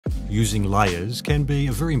Using layers can be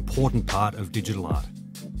a very important part of digital art,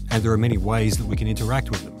 and there are many ways that we can interact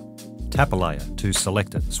with them. Tap a layer to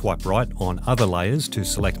select it. Swipe right on other layers to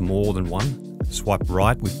select more than one. Swipe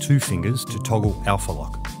right with 2 fingers to toggle alpha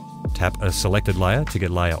lock. Tap a selected layer to get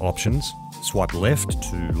layer options. Swipe left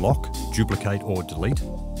to lock, duplicate or delete.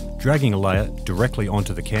 Dragging a layer directly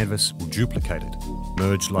onto the canvas will duplicate it.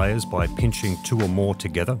 Merge layers by pinching 2 or more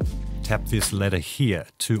together. Tap this letter here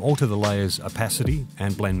to alter the layer's opacity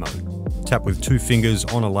and blend mode. Tap with 2 fingers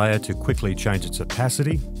on a layer to quickly change its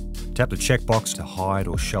opacity. Tap the checkbox to hide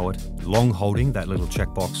or show it. Long holding that little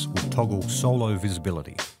checkbox will toggle solo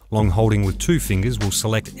visibility. Long holding with 2 fingers will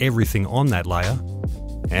select everything on that layer.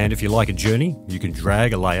 And if you like a journey, you can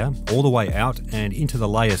drag a layer all the way out and into the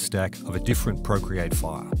layer stack of a different Procreate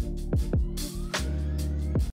file.